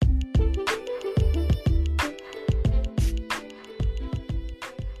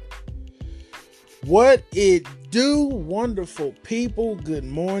What it do, wonderful people? Good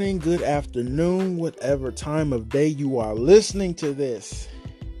morning, good afternoon, whatever time of day you are listening to this.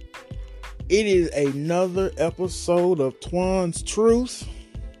 It is another episode of Twan's Truth.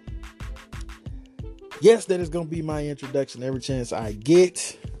 Yes, that is going to be my introduction every chance I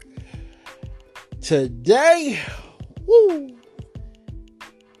get. Today,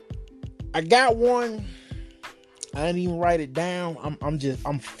 I got one. I didn't even write it down.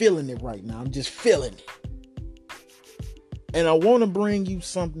 I'm feeling it right now. I'm just feeling it. And I want to bring you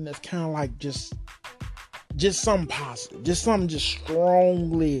something that's kind of like just something positive. Just something just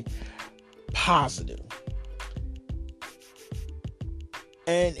strongly positive.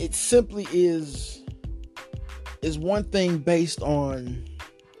 And it simply is one thing based on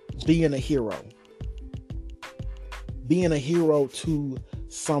being a hero. Being a hero to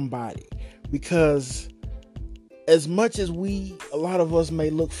somebody. Because as much as a lot of us may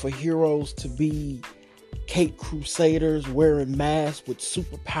look for heroes to be Cape Crusaders wearing masks with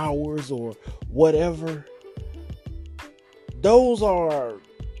superpowers or whatever, those are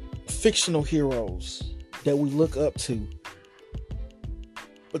fictional heroes that we look up to.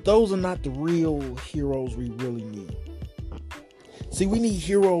 But those are not the real heroes we really need. See, we need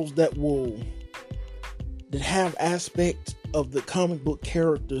heroes that have aspects of the comic book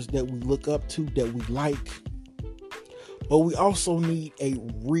characters that we look up to, that we like. But we also need a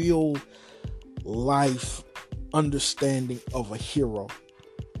real life understanding of a hero.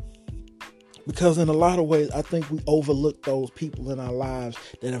 Because in a lot of ways, I think we overlook those people in our lives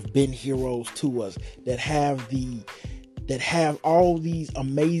that have been heroes to us, that have all these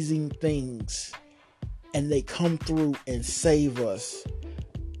amazing things, and they come through and save us.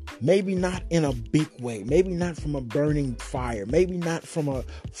 Maybe not in a big way, maybe not from a burning fire, maybe not from a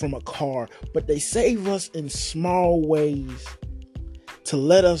car, but they save us in small ways to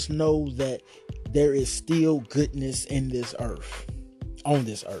let us know that there is still goodness in this earth, on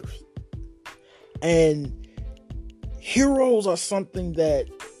this earth. And heroes are something that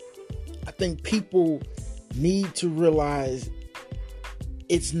I think people need to realize.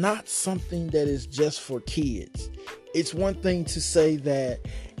 It's not something that is just for kids. It's one thing to say that,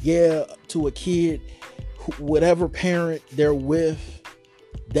 yeah, to a kid, whatever parent they're with,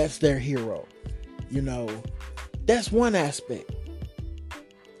 that's their hero. You know, that's one aspect.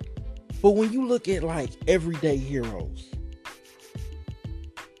 But when you look at like everyday heroes,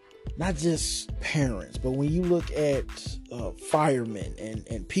 not just parents, but when you look at firemen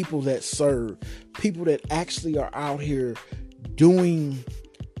and people that serve, people that actually are out here doing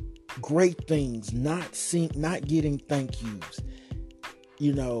great things, not getting thank yous.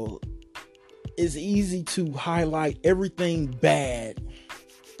 You know, it's easy to highlight everything bad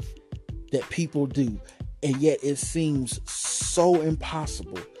that people do, and yet it seems so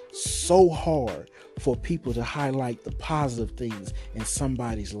impossible, so hard for people to highlight the positive things in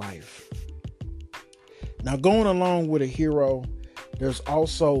somebody's life. Now, going along with a hero, there's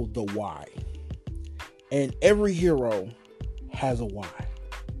also the why. And every hero has a why.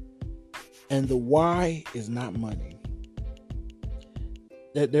 And the why is not money.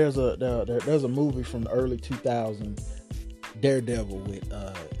 There's a movie from the early 2000s, Daredevil, with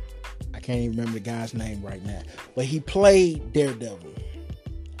I can't even remember the guy's name right now, but he played Daredevil.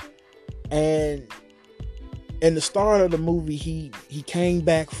 And in the start of the movie, he came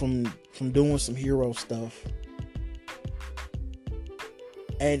back from doing some hero stuff.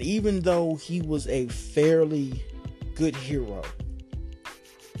 And even though he was a fairly good hero,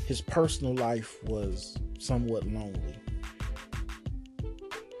 his personal life was somewhat lonely.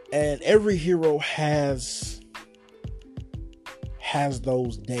 And every hero has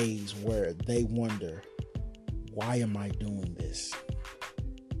those days where they wonder, why am I doing this?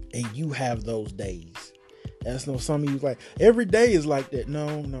 And you have those days. That's no, some of you like, every day is like that.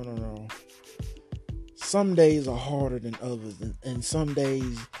 No. Some days are harder than others. And some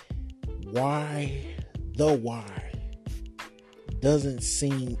days, why doesn't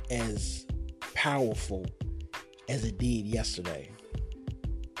seem as powerful as it did yesterday.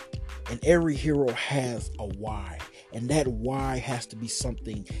 And every hero has a why. And that why has to be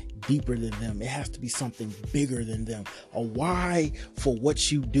something deeper than them. It has to be something bigger than them. A why for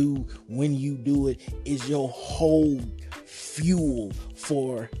what you do when you do it is your whole fuel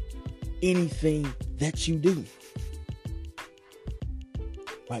for anything that you do.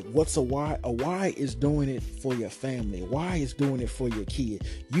 Like, what's a why? A why is doing it for your family. A why is doing it for your kid.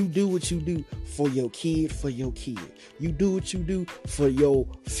 You do what you do for your kid, for your kid. You do what you do for your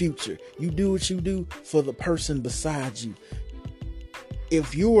future. You do what you do for the person beside you.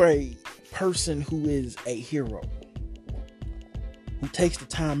 If you're a person who is a hero, who takes the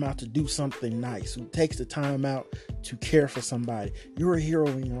time out to do something nice, who takes the time out to care for somebody. You're a hero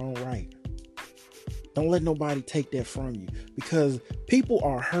in your own right. Don't let nobody take that from you, because people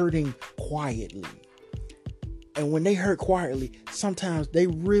are hurting quietly. And when they hurt quietly, sometimes they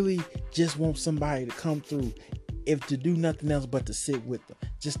really just want somebody to come through, if to do nothing else but to sit with them,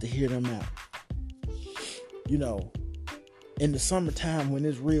 just to hear them out. You know, in the summertime when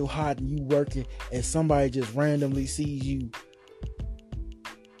it's real hot and you working and somebody just randomly sees you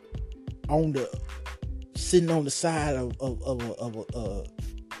sitting on the side of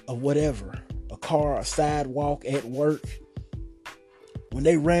whatever, a car, a sidewalk, at work, when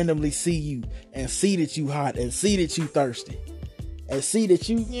they randomly see you and see that you hot and see that you thirsty and see that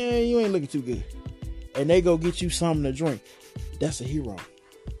you ain't looking too good, and they go get you something to drink, that's a hero.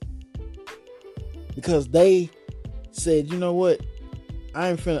 Because they said, you know what,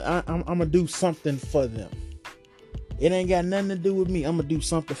 I'm gonna do something for them. It ain't got nothing to do with me. I'm gonna do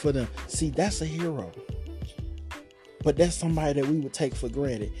something for them. See, that's a hero. But that's somebody that we would take for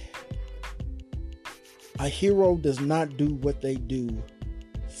granted. A hero does not do what they do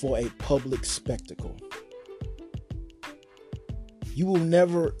for a public spectacle. You will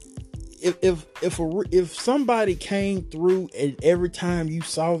never, if somebody came through and every time you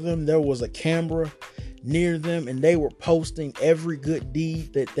saw them there was a camera near them and they were posting every good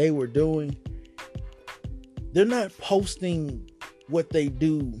deed that they were doing, they're not posting what they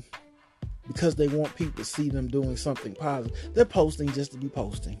do because they want people to see them doing something positive. They're posting just to be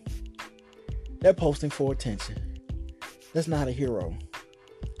posting. They're posting for attention. That's not a hero.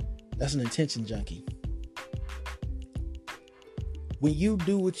 That's an attention junkie. When you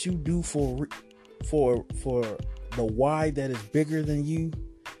do what you do for the why that is bigger than you,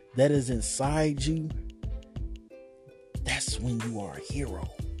 that is inside you, that's when you are a hero.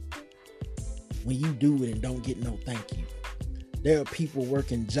 When you do it and don't get no thank you. There are people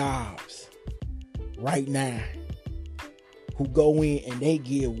working jobs right now who go in and they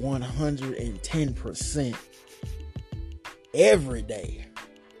give 110% every day.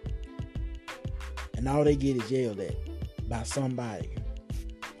 And all they get is yelled at by somebody.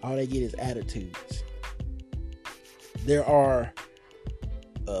 All they get is attitudes. There are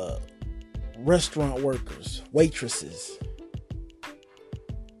restaurant workers, waitresses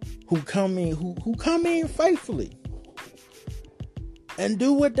who come in faithfully and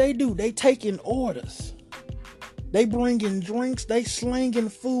do what they do. They taking orders. They bringing drinks. They slinging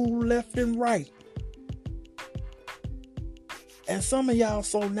food left and right. And some of y'all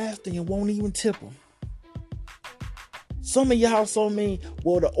so nasty and won't even tip them. Some of y'all so mean,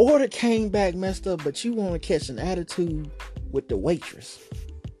 well, the order came back messed up, but you want to catch an attitude with the waitress.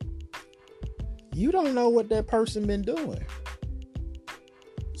 You don't know what that person been doing.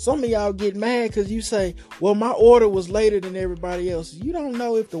 Some of y'all get mad because you say, well, my order was later than everybody else. You don't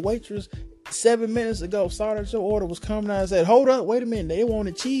know if the waitress 7 minutes ago saw that your order was coming out and said, hold up, wait a minute, they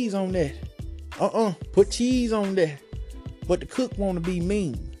wanted cheese on that. Put cheese on that. But the cook want to be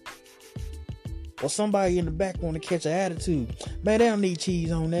mean. Or somebody in the back want to catch an attitude. Man, they don't need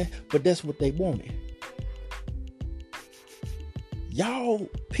cheese on that, but that's what they wanted. Y'all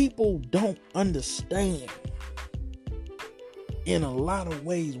people don't understand in a lot of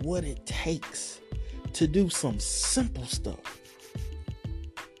ways what it takes to do some simple stuff.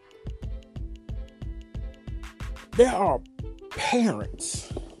 There are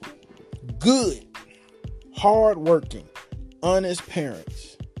parents, good, hardworking, honest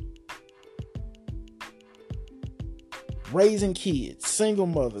parents, raising kids, single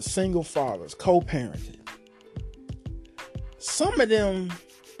mothers, single fathers, co-parented. Some of them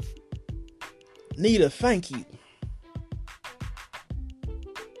need a thank you.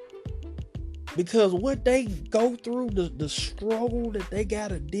 Because what they go through, the struggle that they got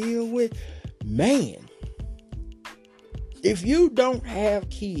to deal with, man, if you don't have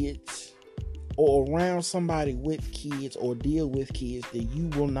kids or around somebody with kids or deal with kids, then you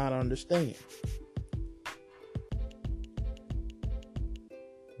will not understand.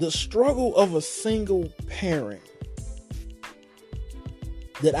 The struggle of a single parent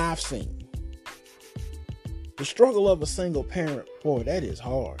that I've seen, the struggle of a single parent, boy, that is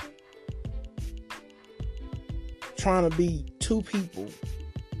hard. Trying to be two people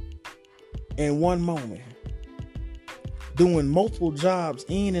in one moment, doing multiple jobs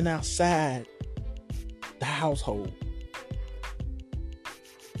in and outside the household,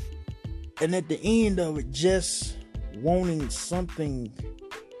 and at the end of it, just wanting something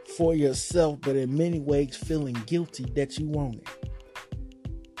for yourself, but in many ways feeling guilty that you want it.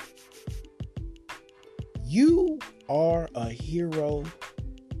 You are a hero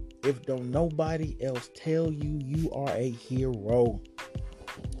if don't nobody else tell you you are a hero.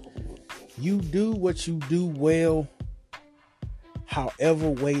 You do what you do well, however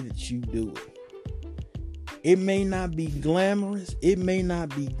way that you do it. It may not be glamorous. It may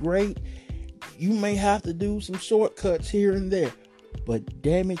not be great. You may have to do some shortcuts here and there. But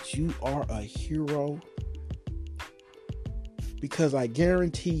damn it, you are a hero. Because I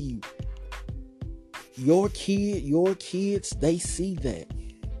guarantee you, your kids, they see that.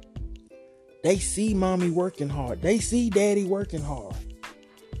 They see mommy working hard. They see daddy working hard.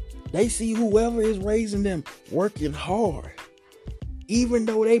 They see whoever is raising them working hard. Even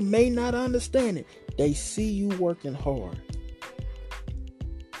though they may not understand it, they see you working hard.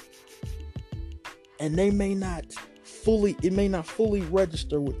 And it may not fully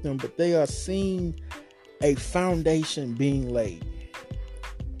register with them, but they are seeing a foundation being laid.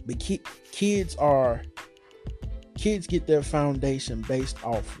 But kids get their foundation based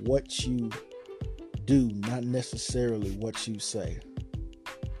off what you do, not necessarily what you say.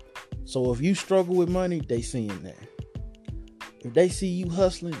 So if you struggle with money, they seeing that. If they see you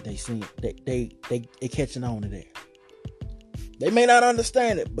hustling, they seeing they catching on to that. They may not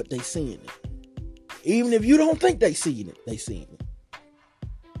understand it, but they seeing it. Even if you don't think they seeing it, they seeing it.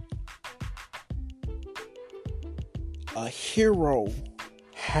 A hero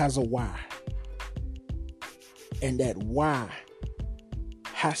has a why. And that why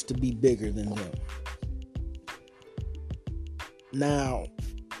has to be bigger than them. Now,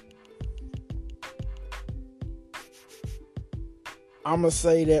 I'm going to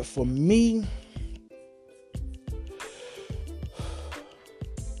say that for me,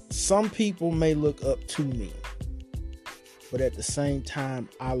 some people may look up to me, but at the same time,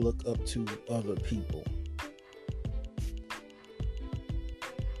 I look up to other people.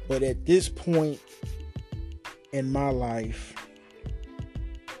 But at this point in my life,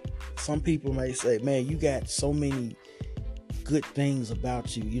 some people may say, man, you got so many good things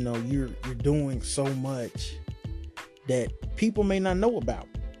about you. You know, you're doing so much that people may not know about.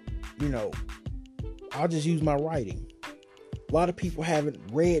 You know, I'll just use my writing. A lot of people haven't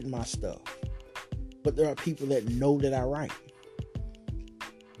read my stuff, but there are people that know that I write.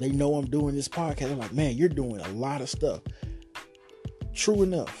 They know I'm doing this podcast. They're like, man, you're doing a lot of stuff. True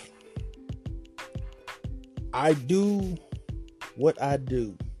enough. I do what I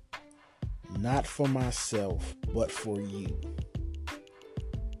do, not for myself, but for you.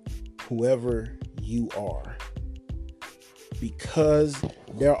 Whoever you are. Because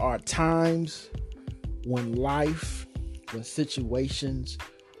there are times when life, when situations,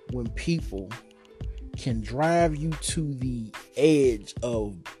 when people can drive you to the edge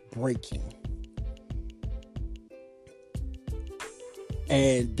of breaking.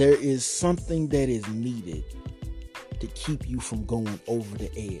 And there is something that is needed to keep you from going over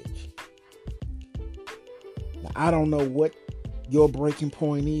the edge. Now, I don't know what your breaking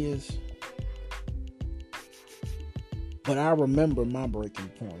point is, but I remember my breaking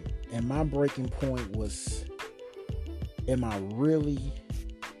point. And my breaking point was, am I really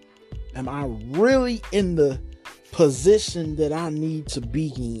in the position that I need to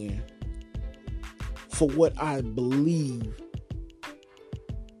be in for what I believe,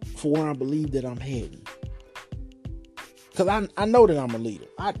 for where I believe that I'm heading? Because I know that I'm a leader.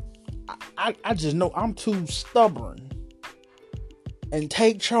 I just know I'm too stubborn and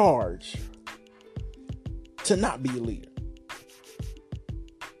take charge to not be a leader.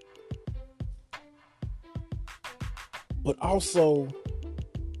 But also,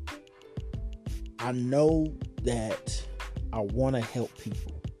 I know that I want to help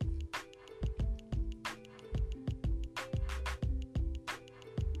people.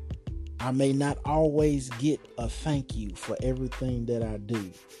 I may not always get a thank you for everything that I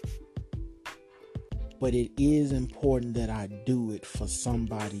do, but it is important that I do it for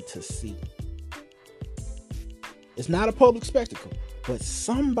somebody to see. It's not a public spectacle, but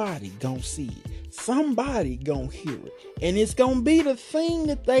somebody gonna see it. Somebody gonna hear it. And it's gonna be the thing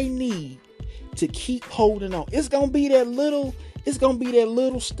that they need to keep holding on. It's gonna be that little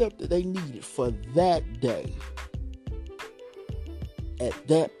step that they needed for that day. At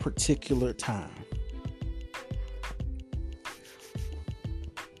that particular time.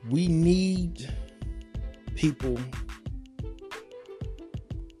 We need people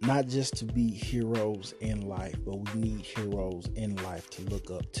not just to be heroes in life, but we need heroes in life to look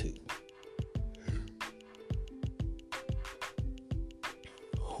up to.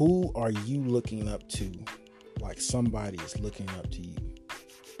 Who are you looking up to like somebody is looking up to you?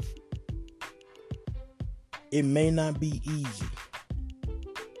 It may not be easy,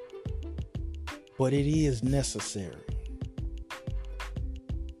 but it is necessary.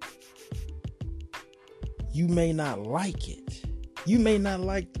 You may not like it, You may not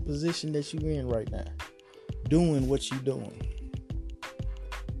like the position that you're in right now, doing what you're doing.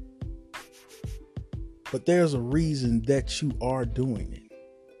 But there's a reason that you are doing it.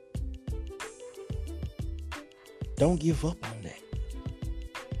 Don't give up on that.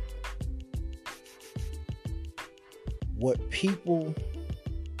 What people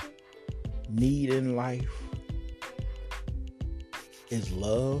need in life is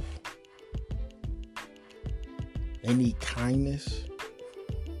love. They need kindness.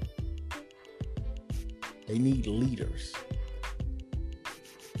 They need leaders.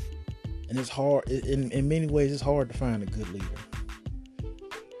 And it's hard, in many ways, it's hard to find a good leader.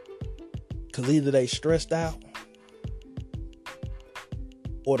 Because either they stressed out,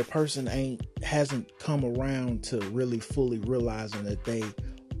 or the person hasn't come around to really fully realizing that they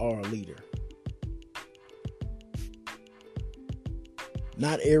are a leader.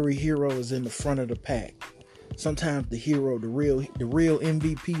 Not every hero is in the front of the pack. Sometimes the hero, the real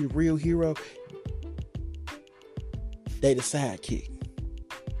MVP, the real hero, they the sidekick.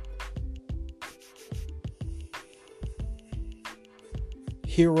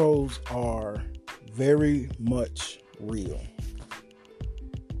 Heroes are very much real.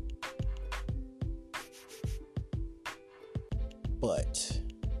 But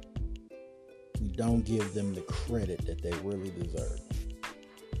we don't give them the credit that they really deserve.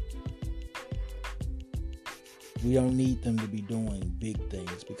 We don't need them to be doing big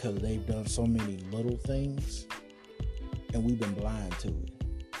things because they've done so many little things and we've been blind to it.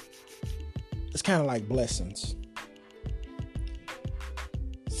 It's kind of like blessings.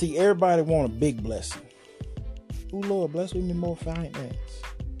 See, everybody want a big blessing. Ooh, Lord, bless me with more finance.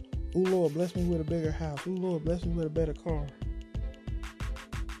 Ooh, Lord, bless me with a bigger house. Ooh, Lord, bless me with a better car.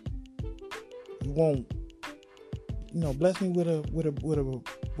 You want, bless me with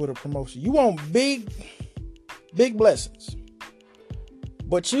a promotion. You want big blessings,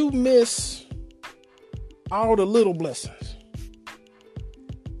 but you miss all the little blessings,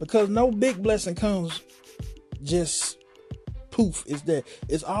 because no big blessing comes just poof.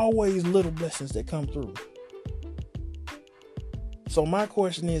 It's always little blessings that come through. So my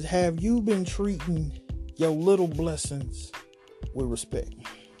question is, have you been treating your little blessings with respect?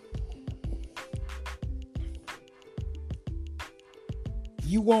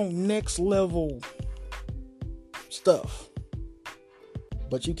 You want next level stuff,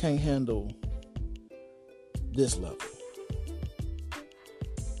 but you can't handle this level.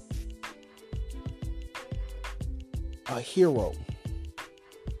 A hero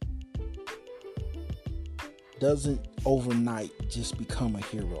doesn't overnight just become a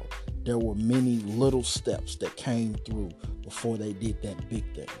hero. There were many little steps that came through before they did that big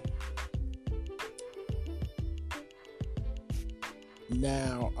thing.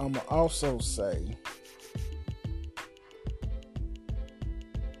 Now, I'm going to also say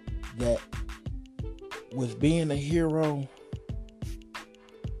that with being a hero,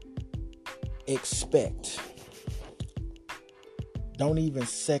 expect. Don't even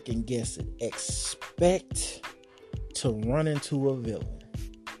second guess it. Expect to run into a villain.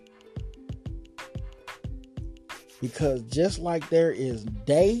 Because just like there is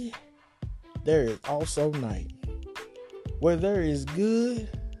day, there is also night. Where there is good,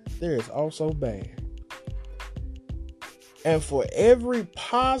 there is also bad. And for every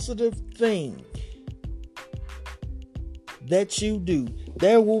positive thing that you do,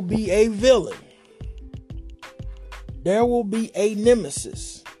 there will be a villain. There will be a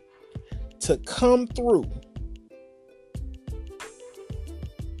nemesis to come through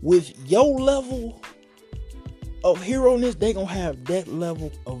with your level of hero-ness. They gonna have that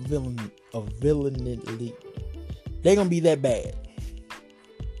level of villainy. They gonna be that bad.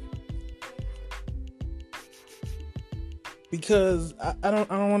 Because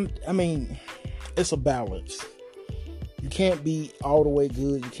it's a balance. You can't be all the way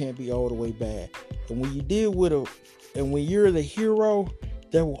good, you can't be all the way bad. And when you deal with when you're the hero,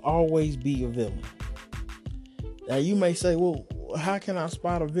 there will always be a villain. Now you may say, well, how can I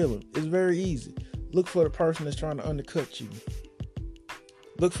spot a villain? It's very easy. Look for the person that's trying to undercut you.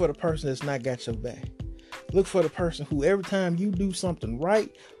 Look for the person that's not got your back. Look for the person who every time you do something right,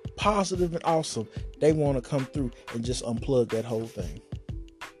 positive and awesome, they want to come through and just unplug that whole thing.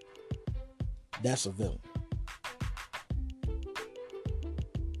 That's a villain.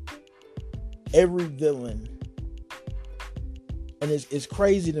 Every villain, and it's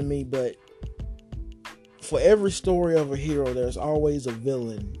crazy to me, but for every story of a hero, there's always a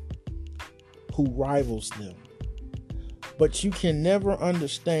villain who rivals them. But you can never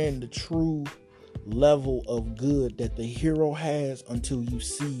understand the true level of good that the hero has until you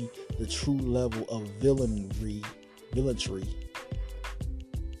see the true level of villainry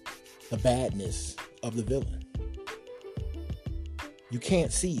the badness of the villain. You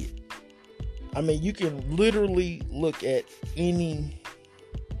can't see it. I mean, you can literally look at any,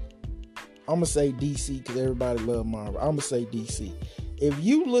 I'm going to say DC because everybody loves Marvel. I'm going to say DC. If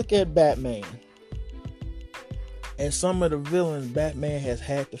you look at Batman and some of the villains Batman has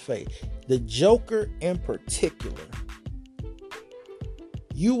had to face, the Joker in particular,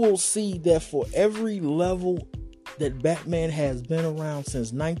 you will see that for every level that Batman has been around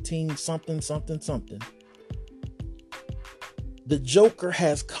since 19 something, the Joker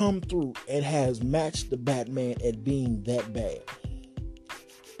has come through and has matched the Batman at being that bad.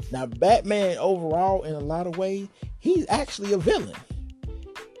 Now, Batman overall, in a lot of ways, he's actually a villain.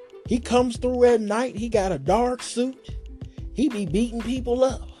 He comes through at night. He got a dark suit. He be beating people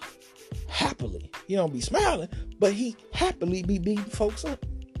up happily. He don't be smiling, but he happily be beating folks up.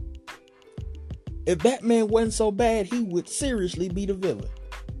 If Batman wasn't so bad, he would seriously be the villain.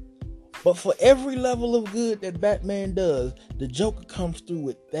 But for every level of good that Batman does, the Joker comes through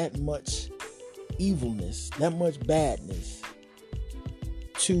with that much evilness, that much badness,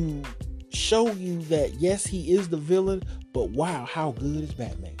 to show you that yes, he is the villain, but wow, how good is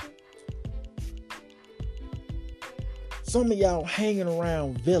Batman? Some of y'all hanging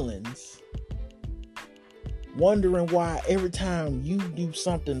around villains, wondering why every time you do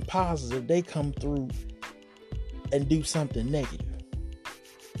something positive, they come through and do something negative.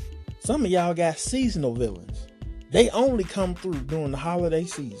 Some of y'all got seasonal villains. They only come through during the holiday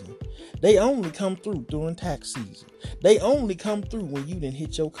season. They only come through during tax season. They only come through when you didn't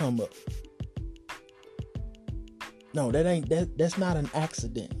hit your come up. No, that's not an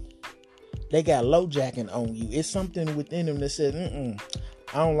accident. They got low jacking on you. It's something within them that says,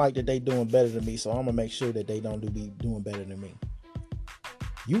 I don't like that they doing better than me, so I'm gonna make sure that they don't be doing better than me.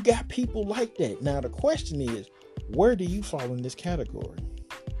 You got people like that. Now the question is, where do you fall in this category?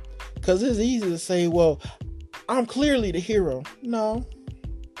 Because it's easy to say, well, I'm clearly the hero. No.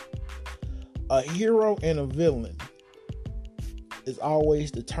 A hero and a villain is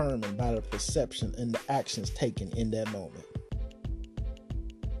always determined by the perception and the actions taken in that moment.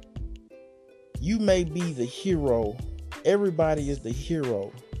 You may be the hero. Everybody is the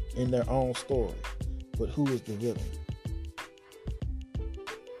hero in their own story. But who is the villain?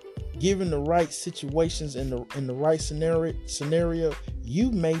 Given the right situations in the right scenario,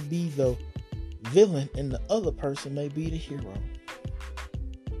 you may be the villain and the other person may be the hero.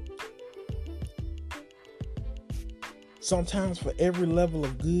 Sometimes for every level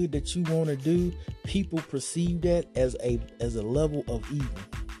of good that you want to do, people perceive that as a level of evil.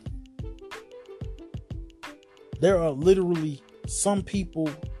 There are literally some people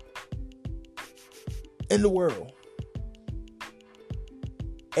in the world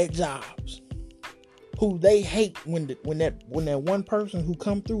at jobs who they hate when that one person who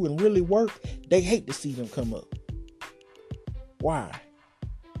come through and really work, they hate to see them come up. Why?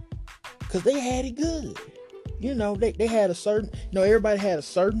 Because they had it good. You know, they had a certain, everybody had a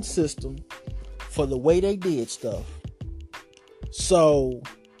certain system for the way they did stuff. So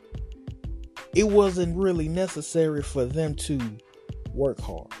it wasn't really necessary for them to work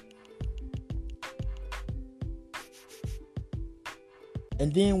hard.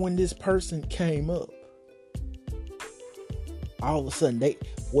 And then when this person came up, all of a sudden,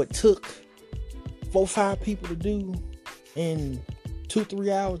 what took 4 or 5 people to do in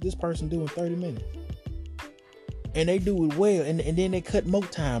 2-3 hours, this person doing 30 minutes. And they do it well, and then they cut more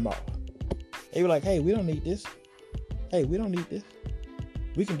time off. They were like, hey, we don't need this. Hey, we don't need this.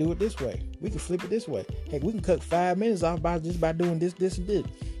 We can do it this way. We can flip it this way. Hey, we can cut 5 minutes off by doing this, and this.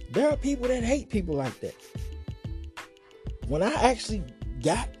 There are people that hate people like that. When I actually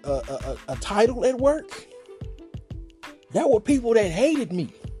got a title at work, there were people that hated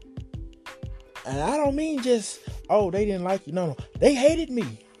me. And I don't mean just, they didn't like you. No, they hated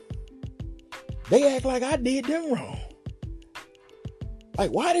me. They act like I did them wrong.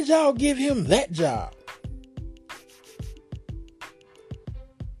 Like, why did y'all give him that job?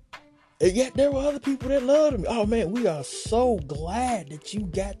 And yet there were other people that loved him. Oh man, we are so glad that you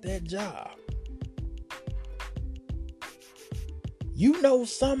got that job. You know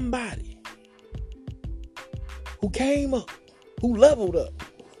somebody who came up, who leveled up,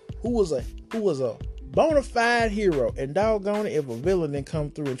 who was a bona fide hero, and doggone it if a villain didn't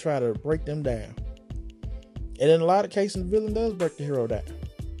come through and try to break them down. And in a lot of cases, the villain does break the hero down.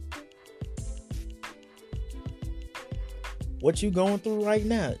 What you going through right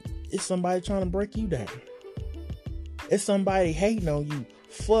now is somebody trying to break you down. It's somebody hating on you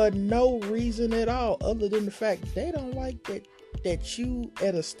for no reason at all, other than the fact they don't like that you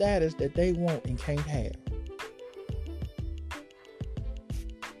at a status that they want and can't have.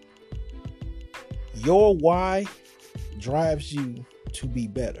 Your why drives you to be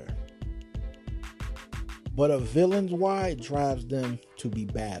better. But a villain's why drives them to be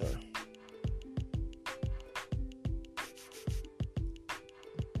badder.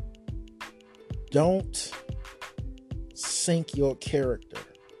 Don't sink your character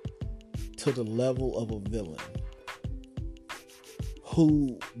to the level of a villain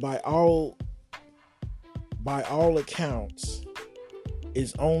who, by all accounts,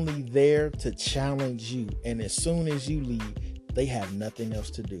 is only there to challenge you, and as soon as you leave, they have nothing else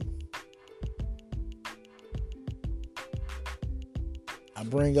to do. I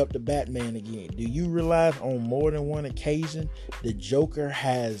bring up the Batman again. Do you realize on more than one occasion the Joker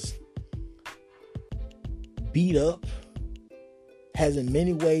has beat up, has in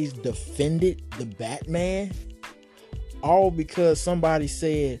many ways defended the Batman, all because somebody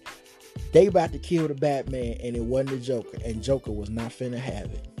said they about to kill the Batman and it wasn't the Joker, and Joker was not finna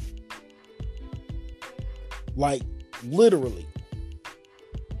have it. Like, literally,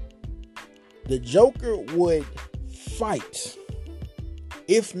 the Joker would fight,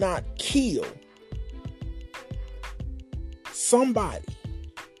 if not kill, somebody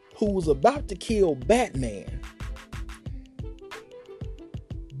who was about to kill Batman.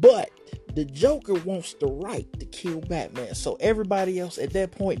 But the Joker wants the right to kill Batman. So everybody else at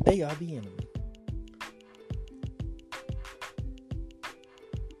that point, they are the enemy.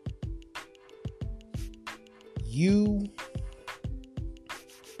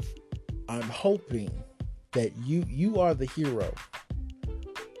 I'm hoping that you are the hero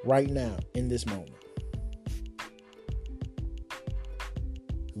right now in this moment.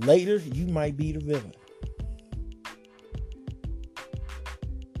 Later, you might be the villain.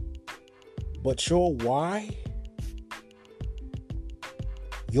 But your why,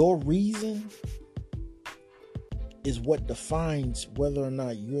 your reason, is what defines whether or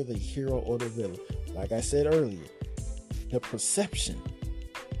not you're the hero or the villain. Like I said earlier, the perception.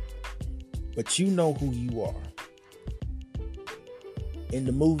 But you know who you are. In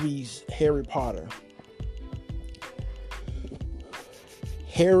the movies Harry Potter,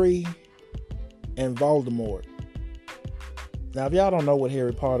 Harry and Voldemort. Now, if y'all don't know what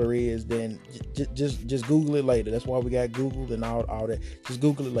Harry Potter is, then just Google it later. That's why we got Google and all that. Just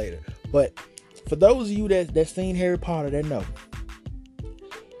Google it later. But for those of you that's seen Harry Potter, that know,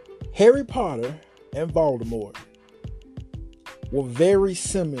 Harry Potter and Voldemort were very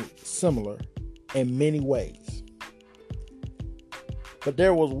similar in many ways. But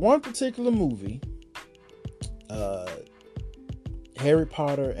there was one particular movie, Harry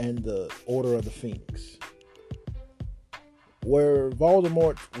Potter and the Order of the Phoenix, where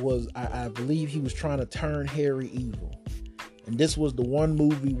Voldemort was, I believe he was trying to turn Harry evil. And this was the one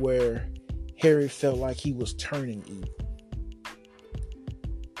movie where Harry felt like he was turning evil.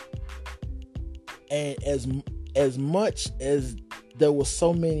 And as much as there were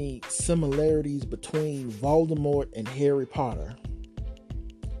so many similarities between Voldemort and Harry Potter,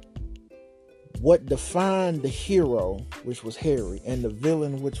 what defined the hero, which was Harry, and the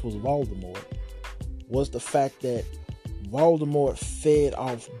villain, which was Voldemort, was the fact that Voldemort fed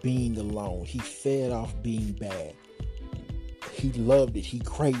off being alone. He fed off being bad. He loved it. He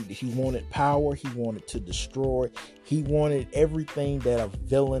craved it. He wanted power. He wanted to destroy. He wanted everything that a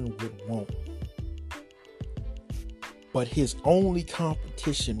villain would want. But his only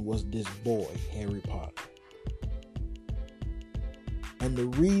competition was this boy, Harry Potter. And the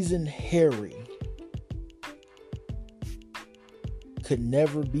reason Harry could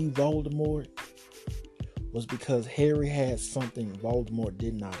never be Voldemort was because Harry had something Voldemort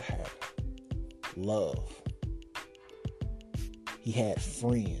did not have. Love. He had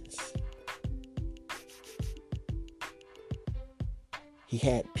friends. He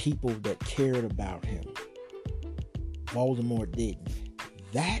had people that cared about him. Voldemort didn't.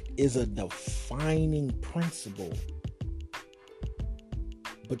 That is a defining principle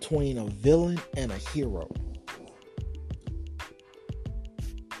between a villain and a hero.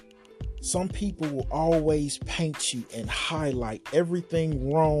 Some people will always paint you and highlight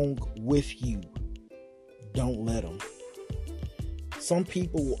everything wrong with you. Don't let them. Some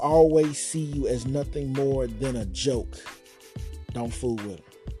people will always see you as nothing more than a joke. Don't fool with them.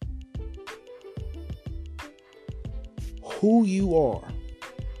 Who you are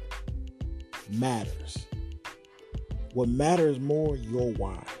matters. What matters more, your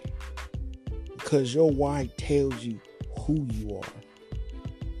why. Because your why tells you who you are.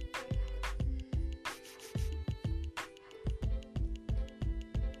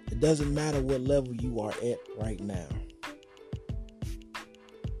 It doesn't matter what level you are at right now.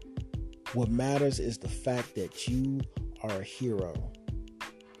 What matters is the fact that you are a hero.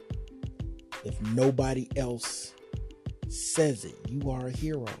 If nobody else says it, you are a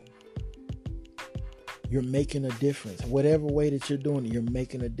hero. You're making a difference. Whatever way that you're doing it, you're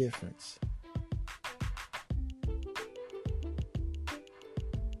making a difference.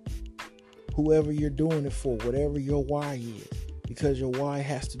 Whoever you're doing it for, whatever your why is, because your why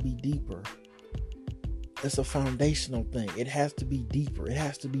has to be deeper. It's a foundational thing. It has to be deeper. It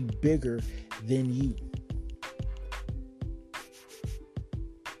has to be bigger than you.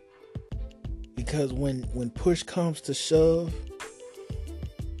 Because when push comes to shove,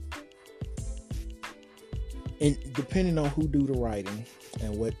 and depending on who do the writing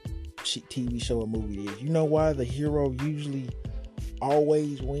and what TV show or movie it is, you know why the hero usually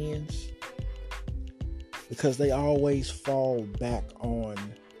always wins? Because they always fall back on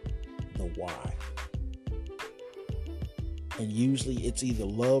the why. And usually it's either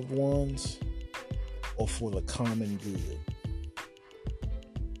loved ones or for the common good.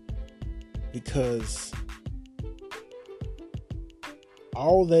 Because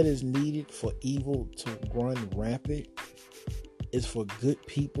all that is needed for evil to run rampant is for good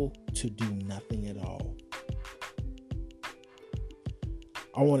people to do nothing at all.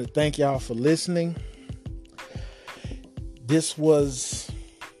 I want to thank y'all for listening. This was,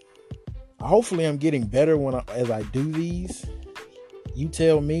 hopefully I'm getting better as I do these. You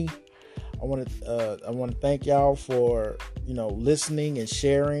tell me. I want to thank y'all for, listening and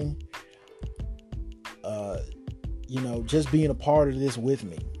sharing. Just being a part of this with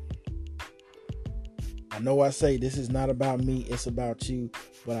me. I know I say this is not about me, it's about you,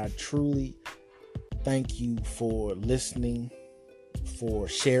 but I truly thank you for listening, for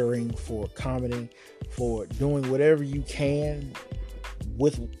sharing, for commenting, for doing whatever you can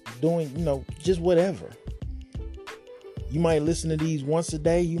with doing, just whatever. You might listen to these once a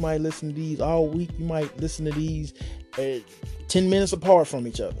day. You might listen to these all week. You might listen to these 10 minutes apart from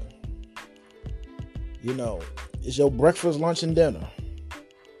each other. It's your breakfast, lunch, and dinner.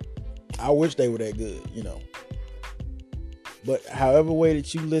 I wish they were that good, But however way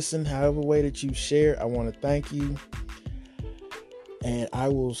that you listen, however way that you share, I want to thank you. And I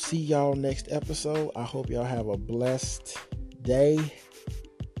will see y'all next episode. I hope y'all have a blessed day.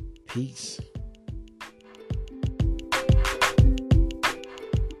 Peace.